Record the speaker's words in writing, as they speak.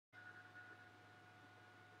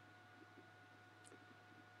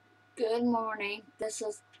Good morning. This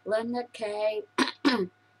is Linda K. and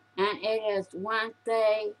it is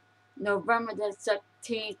Wednesday, November the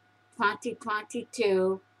 16th,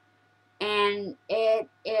 2022. And it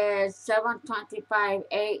is 7:25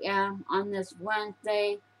 a.m. on this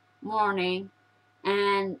Wednesday morning.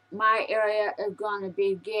 And my area is going to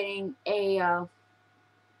be getting a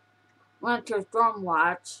winter storm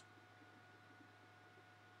watch,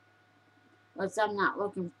 which I'm not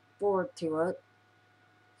looking forward to it.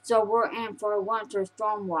 So we're in for a winter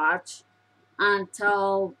storm watch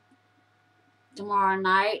until tomorrow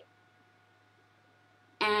night,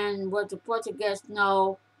 and we're supposed to get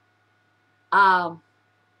snow um,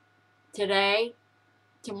 today,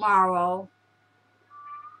 tomorrow,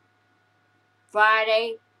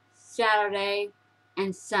 Friday, Saturday,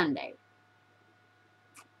 and Sunday.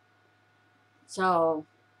 So,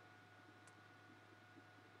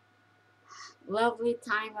 lovely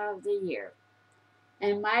time of the year.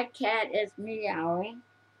 And my cat is meowing.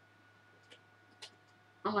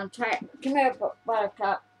 I'm gonna try. Come here,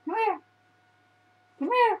 Buttercup. Come here. Come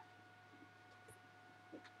here.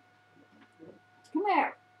 Come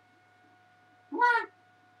here. Come on,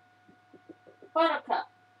 Buttercup.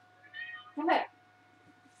 Come here.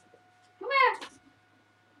 Come here.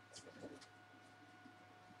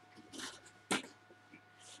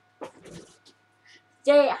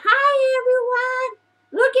 Say hi, everyone.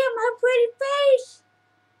 Look at my pretty face.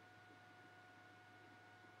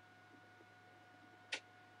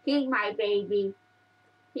 He's my baby.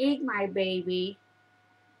 He's my baby.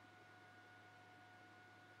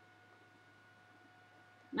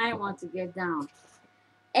 I want to get down.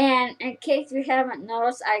 And in case you haven't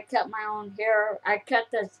noticed, I cut my own hair. I cut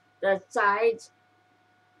the sides,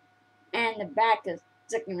 and the back is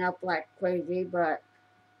sticking up like crazy, but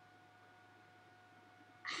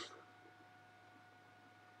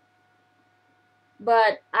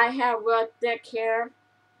I have real thick hair,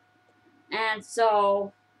 and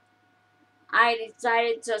so I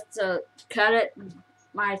decided just to cut it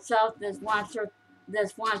myself this winter,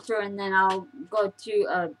 and then I'll go to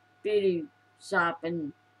a beauty shop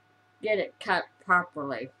and get it cut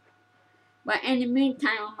properly. But in the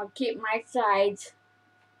meantime, I'm gonna keep my sides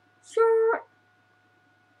short.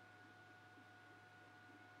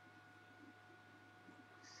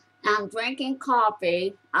 I'm drinking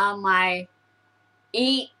coffee on my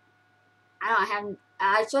eat.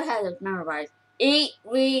 I should have this memorized. Eat,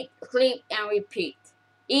 read, sleep, and repeat.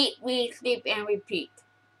 Eat, read, sleep, and repeat.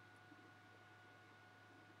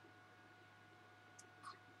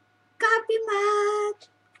 Coffee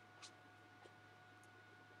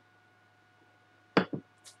mug.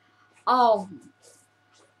 Oh,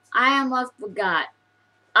 I almost forgot.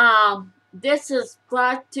 This is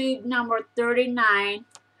Floss tube number 39,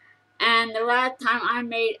 and the last time I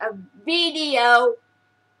made a video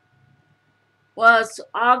was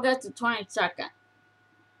August the 22nd,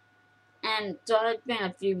 and so it's been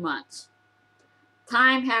a few months.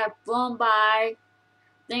 Time has flown by,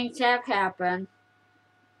 things have happened,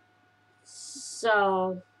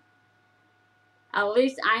 so at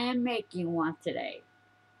least I am making one today.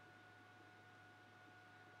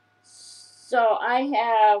 So I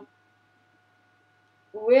have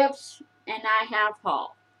whips and I have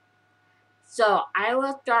haul. So I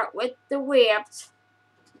will start with the whips.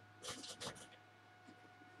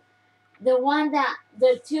 The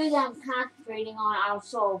two that I'm concentrating on,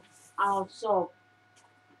 I'll show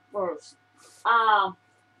first. I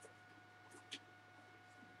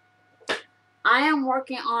am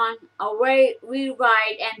working on a way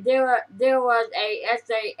rewrite, and there was a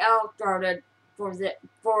SAL started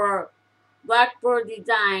for Blackbird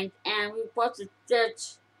Designs, and we supposed to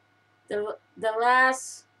stitch the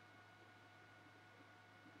last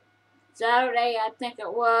Saturday, I think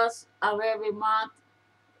it was, of every month,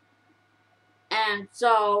 and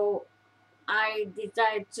so I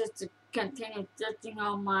decided just to continue stitching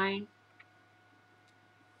on mine.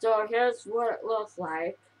 So here's what it looks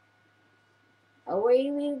like. Away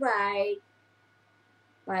We Ride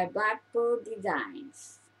by Blackbird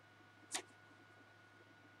Designs.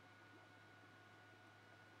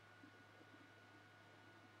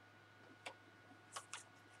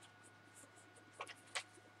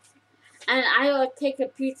 And I will take a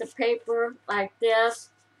piece of paper like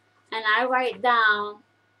this, and I write down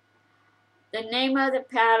the name of the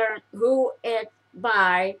pattern, who it's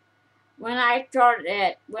by, when I started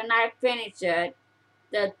it, when I finish it,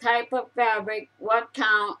 the type of fabric, what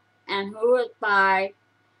count, and who it's by,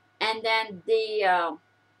 and then the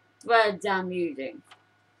threads I'm using.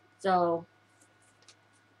 So,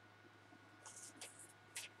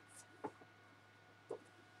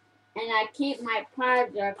 and I keep my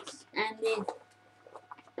projects and these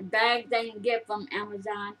bag that you can get from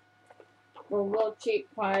Amazon for a real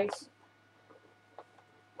cheap price.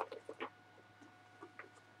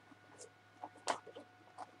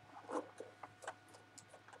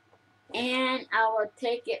 And I will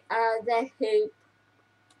take it out of the hoop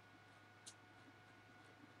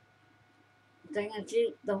so you can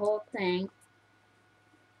see the whole thing.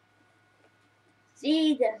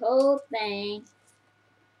 See the whole thing.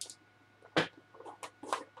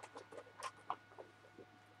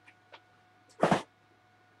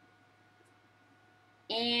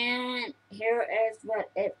 And here is what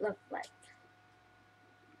it looks like.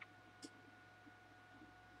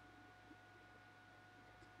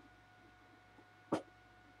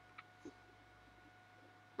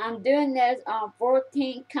 I'm doing this on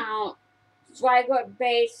 14 count Swagger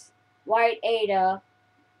base white Ada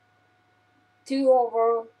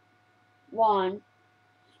 2/1,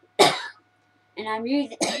 and I'm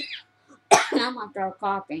using I'm gonna start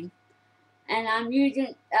coughing, and I'm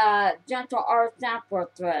using Gentle Art sample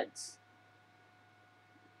threads.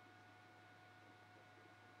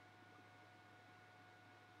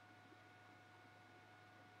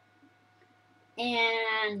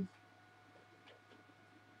 And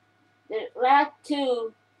the last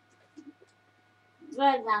two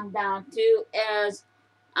threads I'm down to is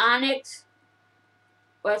Onyx,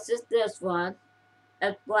 which is this one.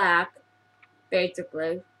 It's black,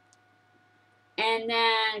 basically. And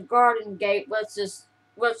then Garden Gate, which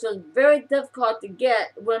was very difficult to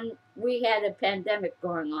get when we had a pandemic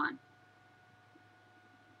going on.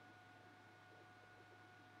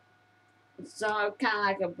 So kind of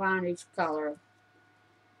like a brownish color.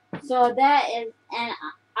 So that is, and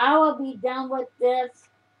I will be done with this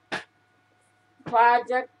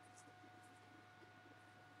project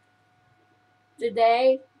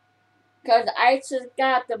today because I just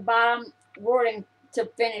got the bottom wording to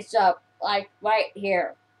finish up, like right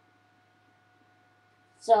here.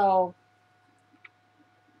 So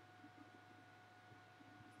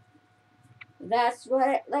that's what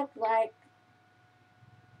it looked like.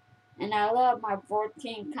 And I love my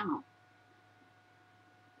 14 count.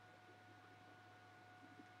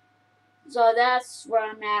 So that's where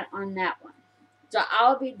I'm at on that one. So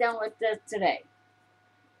I'll be done with this today.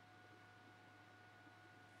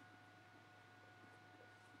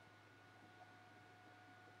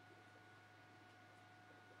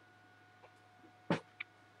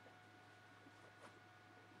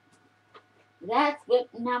 That's book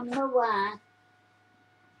number 1.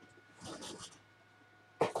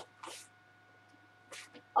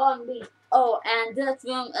 And this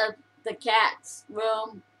room is the cat's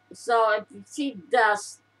room. So if you see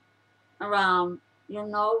dust around, you'll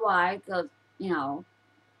know why. Because,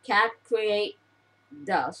 cats create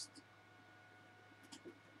dust.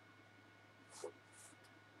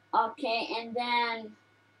 Okay, and then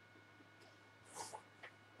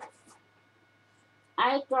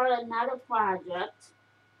I started another project.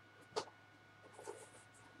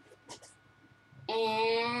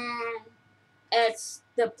 And it's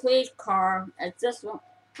the police car. It's this one.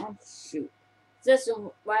 Oh, shoot. This one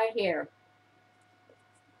right here.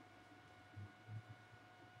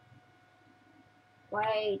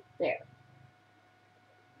 Right there.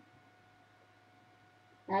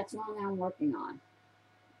 That's one I'm working on.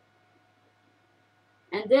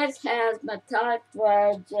 And this has metallic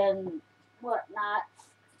threads and whatnot.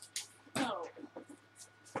 Oh.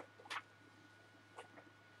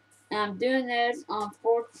 And I'm doing this on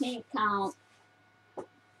 14 count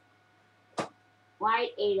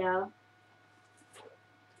white Ada.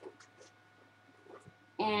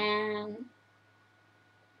 And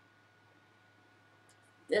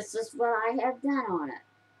this is what I have done on it.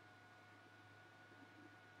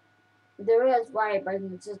 There is white, but you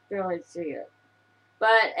can just barely see it.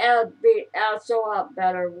 But it'll show up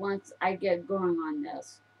better once I get going on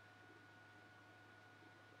this.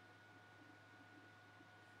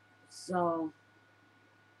 So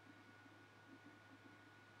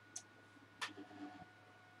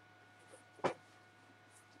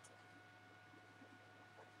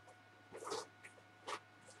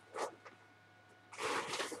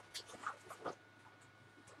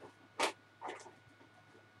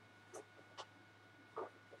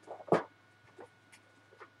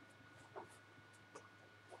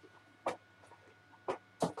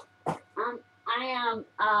I am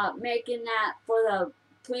making that for the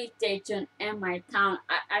police station in my town.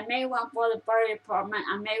 I made one for the fire department.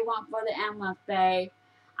 I made one for the MFA.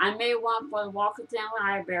 I made one for the Walkerton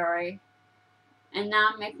Library. And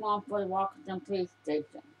now I'm making one for the Walkerton Police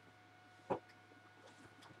Station.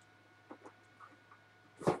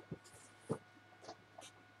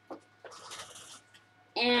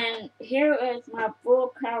 And here is my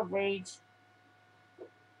full coverage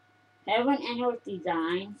Heaven and Earth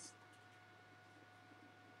designs.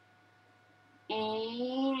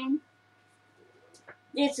 And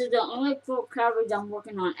this is the only full coverage I'm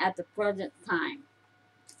working on at the present time.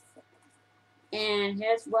 And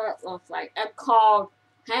here's what it looks like. It's called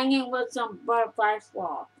Hanging with Some Butterfly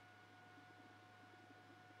Floss.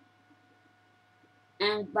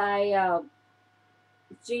 And by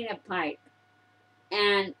Gina Pike.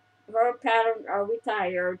 And her patterns are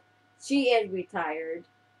retired. She is retired.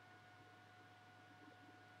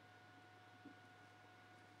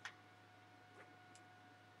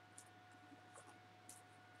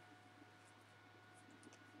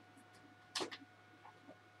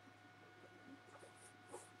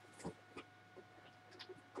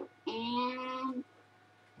 And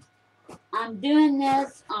I'm doing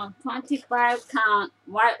this on 25 count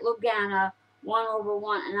white Lugana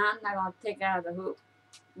 1/1, and I'm not going to take it out of the hoop.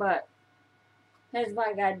 But here's what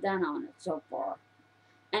I got done on it so far.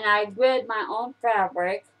 And I grid my own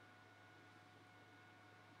fabric,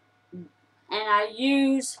 and I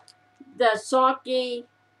use the Sulky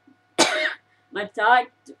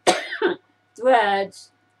metallic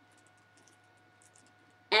threads,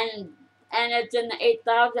 and it's in the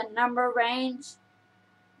 8,000 number range.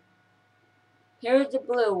 Here's the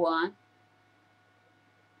blue one.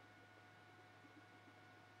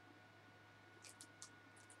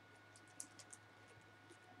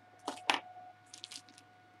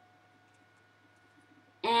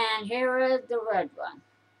 And here is the red one.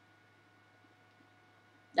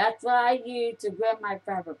 That's what I use to grid my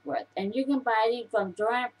fabric with. And you can buy these from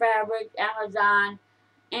Joanna Fabric, Amazon,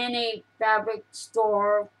 any fabric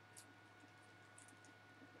store.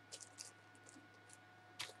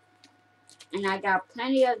 And I got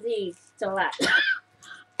plenty of these to last.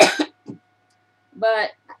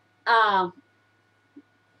 But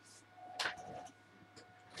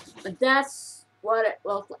that's what it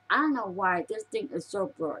looks like. I don't know why this thing is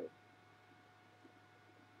so blurry.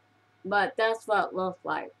 But that's what it looks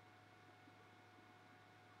like.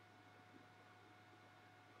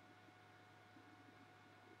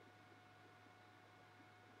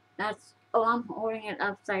 That's, oh, I'm holding it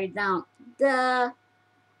upside down. Duh.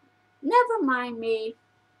 Never mind me.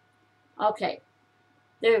 Okay.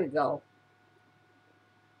 There we go.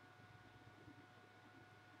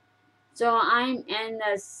 So I'm in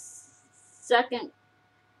the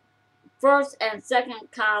first and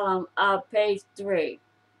second column of page 3.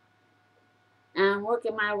 And I'm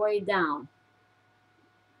working my way down.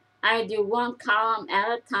 I do one column at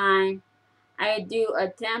a time. I do a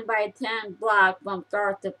 10 by 10 block from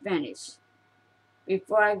start to finish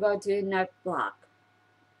before I go to the next block.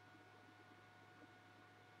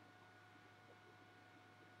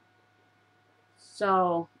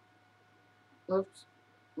 So, oops,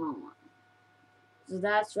 wrong one. So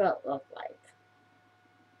that's what it looked like.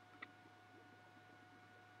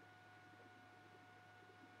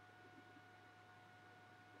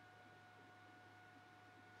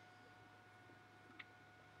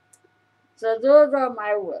 So those are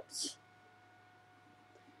my whips.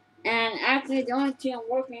 And actually the only two I'm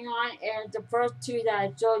working on is the first two that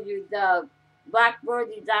I showed you, the Blackbird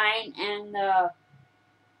design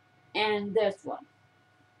and this one.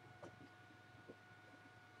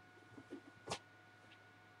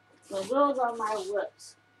 So those are my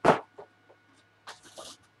whips.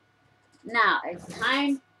 Now it's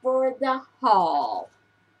time for the haul.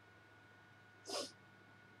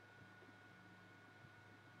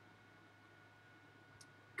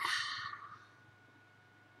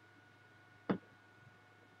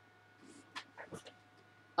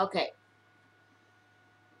 Okay.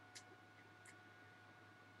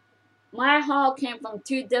 My haul came from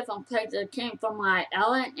 2 different places. It came from my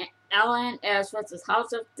LNS, which is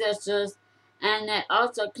House of Stitches, and it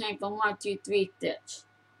also came from 123 Stitch.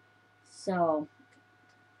 So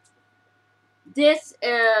this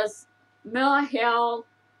is Mill Hill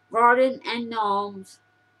Garden and Gnomes,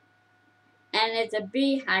 and it's a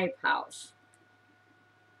beehive house.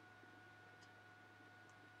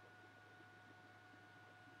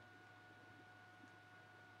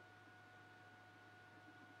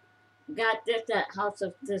 Got this at House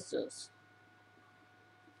of Stitches.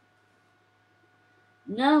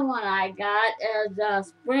 Another one I got is a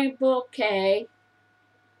Spring Bouquet,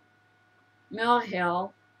 Mill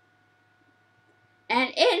Hill. And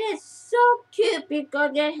it is so cute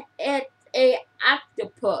because it's a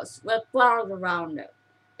octopus with flowers around it.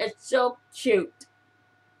 It's so cute.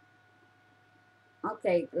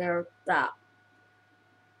 Okay, Claire, stop.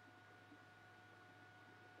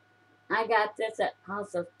 I got this at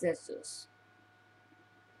House of Stitches.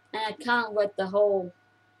 And it comes with the whole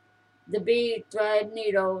the bead thread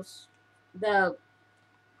needles, the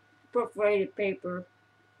perforated paper,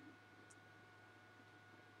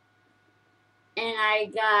 and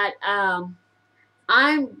I got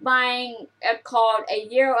I'm buying it called A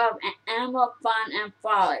Year of Animal Fun and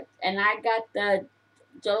Frolic, and I got the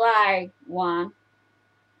July one,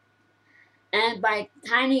 and by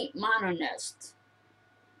Klinedinst.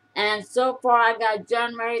 And so far I got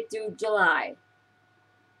January through July.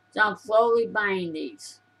 So I'm slowly buying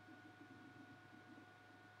these.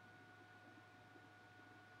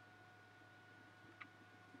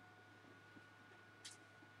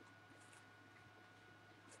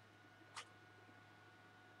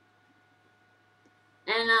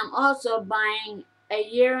 And I'm also buying A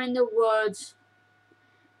Year in the Woods,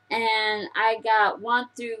 and I got 1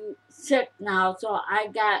 through 6 now, so I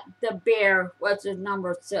got the bear, which is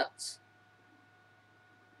number 6.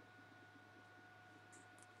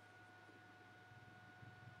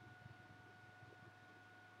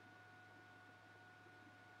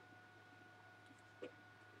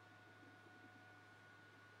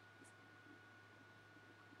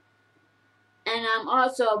 And I'm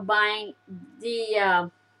also buying the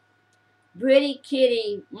Pretty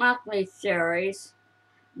Kitty monthly series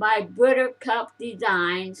by Buttercup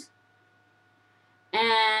Designs.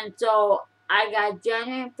 And so I got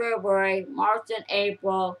January and February, March and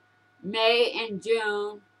April, May and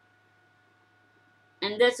June,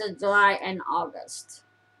 and this is July and August.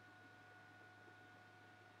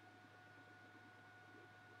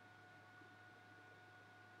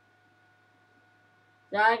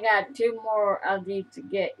 So I got 2 more of these to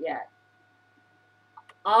get yet.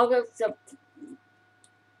 August,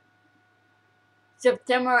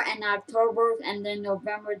 September and October, and then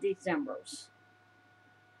November, December's.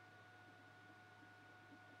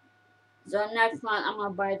 So next month I'm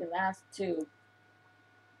gonna buy the last 2.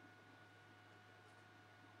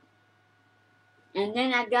 And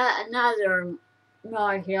then I got another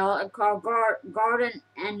Miller Hill. It's called Garden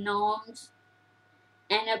and Gnomes,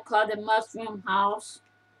 and it's called the Mushroom House.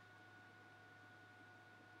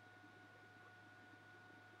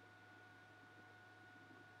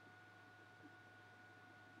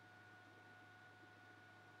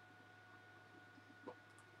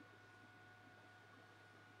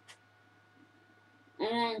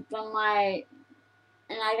 And then I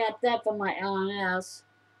got that from my LNS.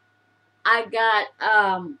 I got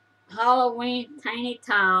Halloween Tiny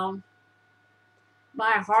Town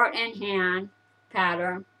by Heart and Hand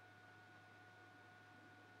pattern.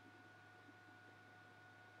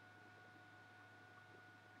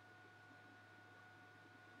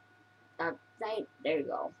 There you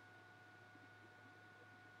go.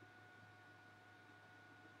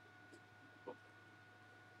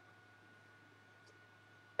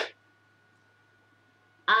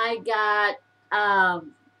 I got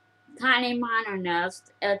Tiny Minor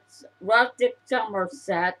Nest. It's Rustic Summer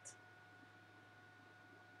Set.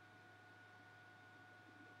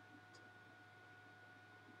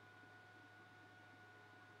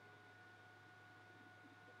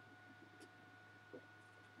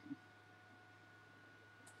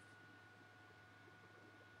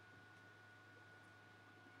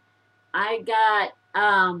 I got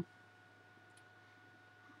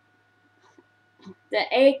the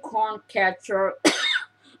Acorn Catcher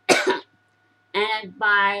and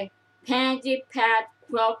by Pansy Pat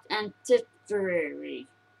Quilt and Stitchery.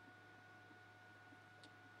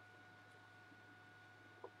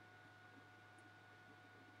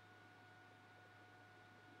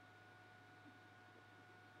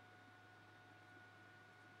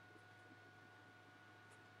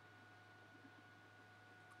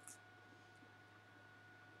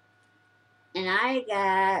 And I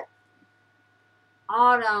got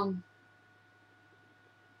Autumn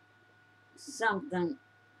something.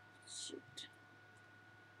 Shoot.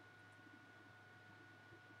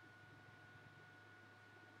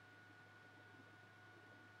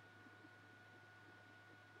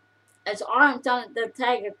 It's Autumn something. The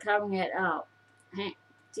tag is covering it up. See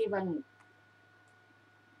if I can.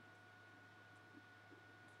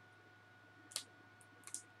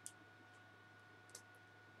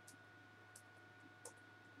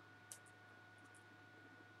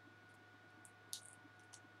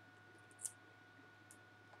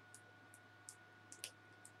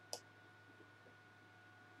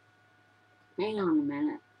 Hang on a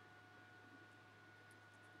minute.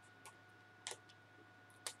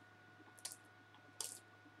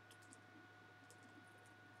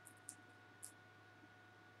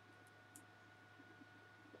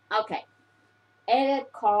 Okay. It is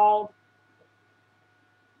called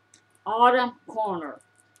Autumn Corner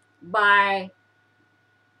by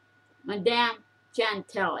Madame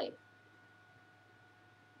Chantilly.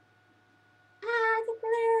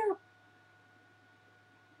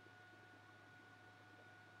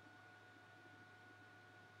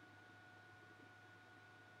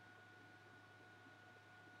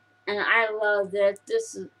 And I love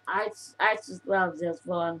this. I just love this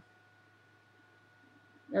one.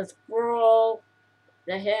 The squirrel,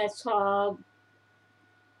 the hedgehog,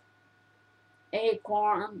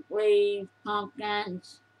 acorn, leaves,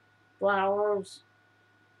 pumpkins, flowers.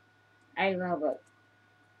 I love it.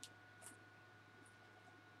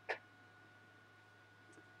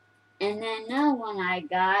 And then another one I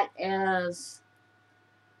got is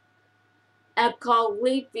called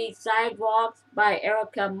Leafy Sidewalks by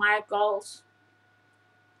Erica Michaels.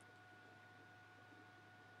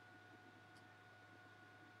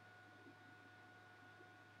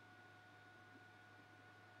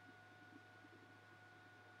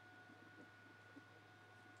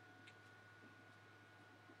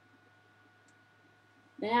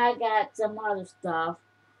 Then I got some other stuff.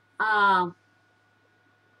 Um,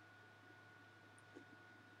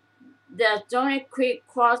 the Stony Creek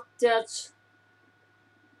Cross Stitch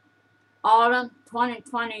Autumn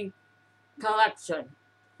 2020 Collection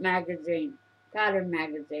magazine, pattern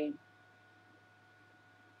magazine.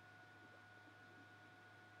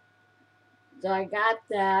 So I got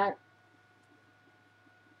that.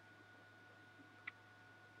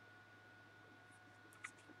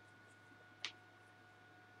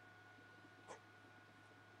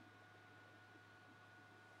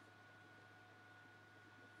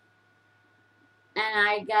 And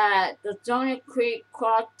I got the Stony Creek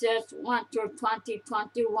Cross Stitch Winter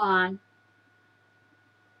 2021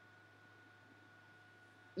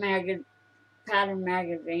 pattern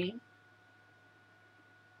magazine.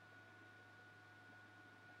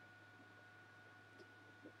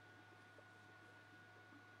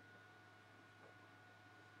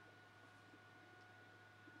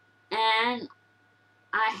 And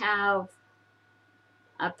I have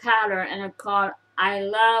a pattern and it's called I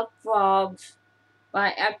Love Frogs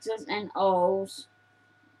by X's and O's.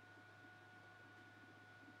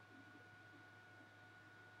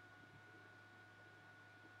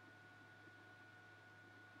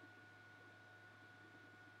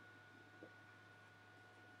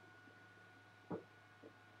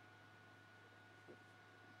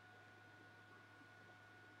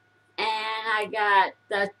 And I got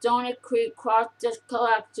the Stony Creek Cross Stitch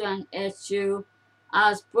Collection issue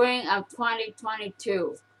spring of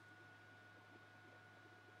 2022.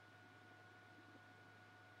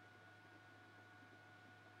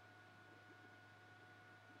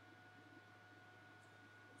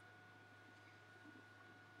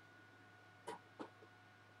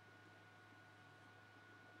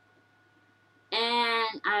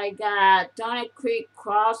 And I got Stony Creek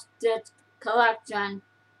Cross Stitch Collection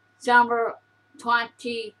summer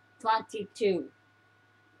 2022.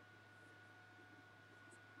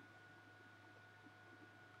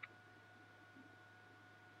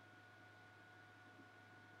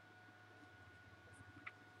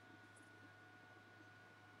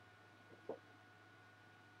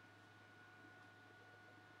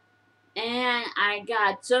 And I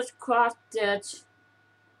got Just Cross Stitch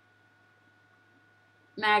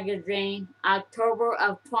magazine October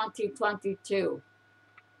of 2022.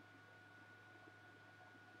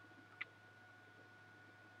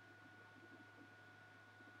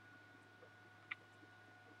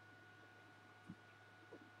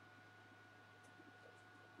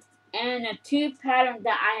 And the two patterns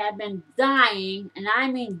that I have been dying, and I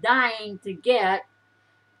mean dying to get,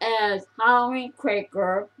 is Halloween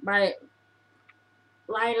Quaker by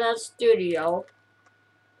Lila's Studio.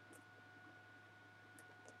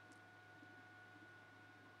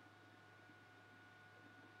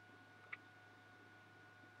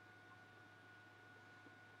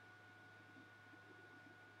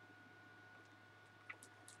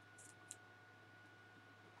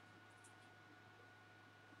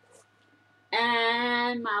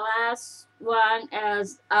 And my last one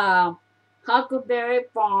is Huckleberry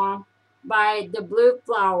Farm by The Blue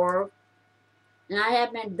Flower. And I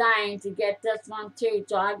have been dying to get this one too,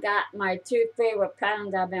 so I got my two favorite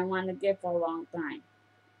patterns I've been wanting to get for a long time.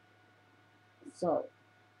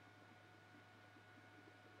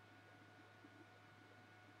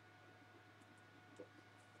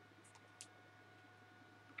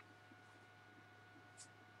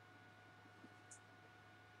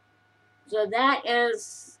 So that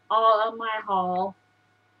is all of my haul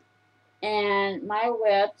and my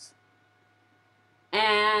whips.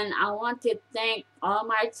 And I want to thank all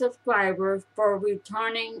my subscribers for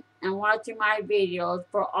returning and watching my videos,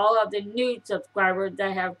 for all of the new subscribers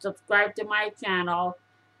that have subscribed to my channel.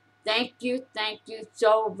 Thank you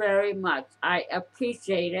so very much. I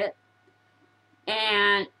appreciate it.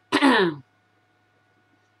 And and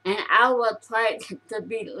I will try to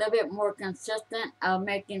be a little bit more consistent of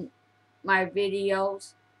making my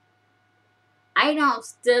videos. I don't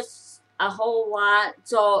stitch a whole lot,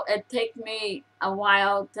 so it takes me a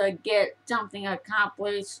while to get something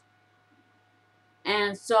accomplished.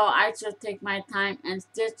 And so I just take my time in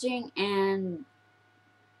stitching and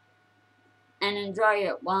enjoy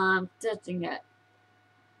it while I'm stitching it.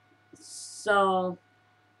 So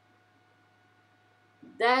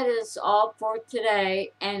that is all for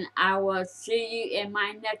today, and I will see you in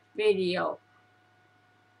my next video.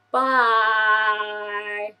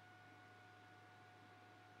 Bye!